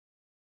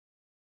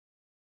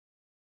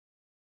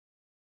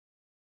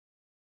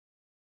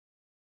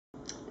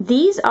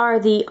These are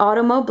the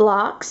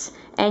Automoblox,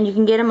 and you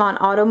can get them on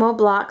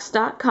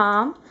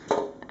Automoblox.com,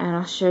 and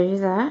I'll show you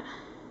that.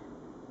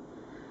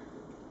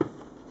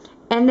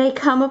 And they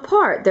come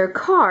apart. They're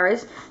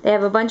cars. They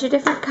have a bunch of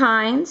different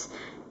kinds,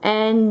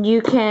 and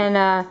you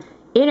can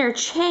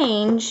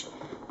interchange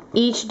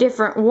each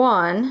different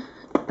one.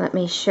 Let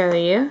me show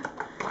you.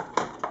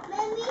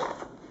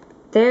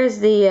 There's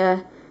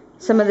the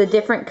some of the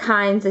different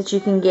kinds that you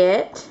can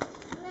get.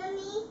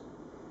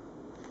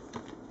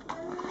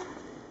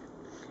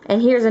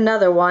 And here's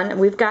another one.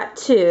 We've got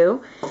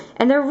two,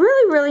 and they're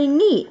really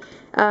neat.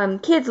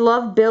 Kids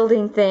love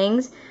building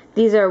things.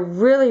 These are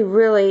really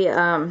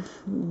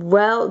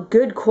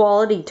good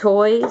quality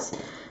toys,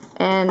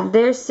 and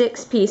there's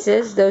 6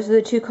 pieces. Those are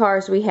the 2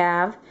 cars we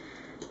have,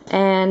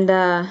 and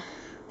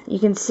you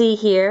can see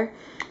here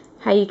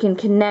how you can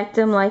connect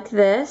them like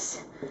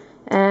this,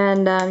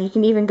 and you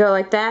can even go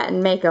like that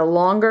and make a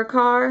longer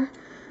car.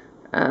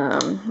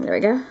 There we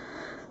go.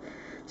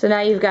 So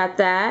now you've got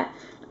that,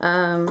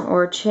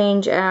 or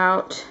change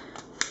out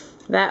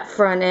that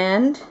front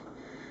end.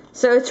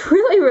 So it's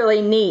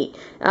really neat.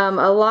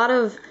 A lot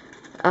of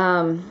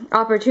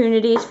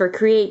opportunities for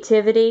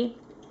creativity,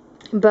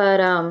 but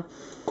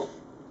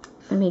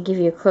let me give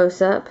you a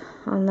close-up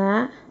on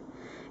that.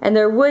 And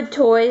they're wood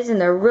toys,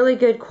 and they're really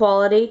good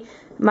quality.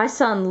 My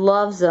son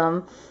loves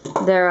them.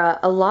 They're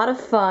a lot of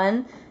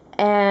fun,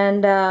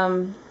 and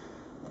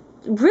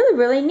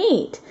really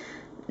neat.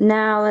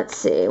 Now let's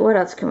see, what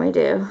else can we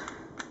do?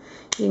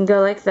 You can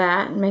go like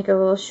that and make a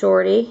little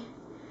shorty,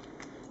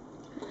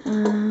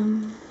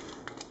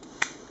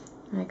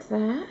 like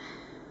that.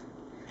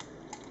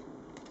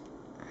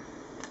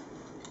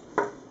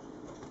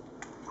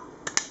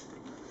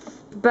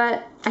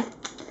 But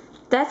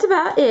that's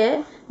about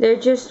it. They're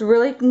just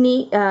really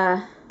neat.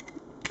 Oh,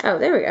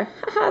 there we go.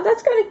 Haha,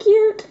 that's kind of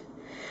cute.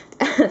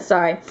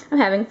 Sorry, I'm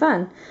having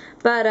fun.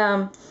 But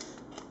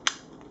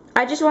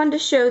I just wanted to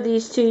show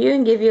these to you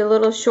and give you a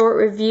little short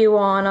review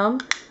on them.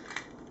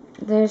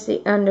 There's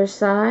the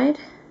underside.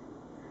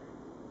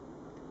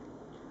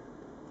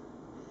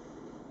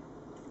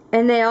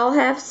 And they all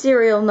have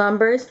serial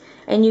numbers,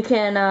 and you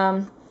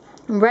can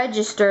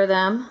register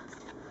them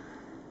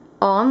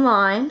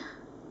online.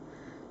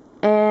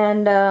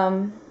 And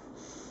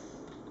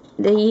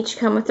they each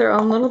come with their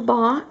own little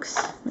box.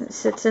 It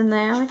sits in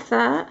there like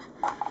that.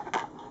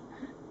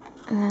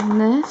 And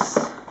then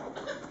this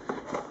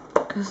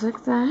goes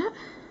like that.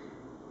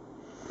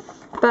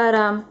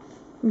 But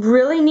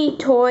really neat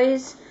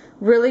toys,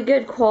 really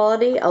good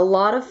quality, a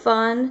lot of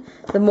fun.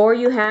 The more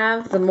you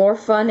have, the more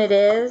fun it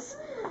is.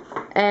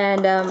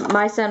 And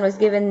my son was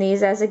given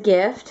these as a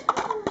gift.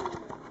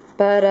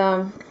 But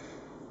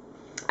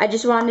I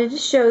just wanted to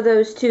show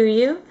those to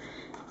you.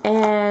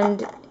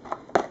 And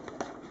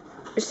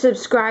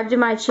subscribe to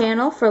my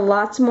channel for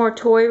lots more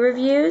toy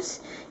reviews.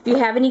 If you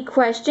have any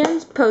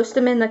questions, post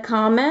them in the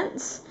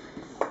comments,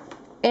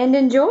 and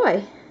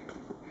enjoy.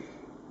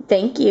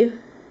 Thank you.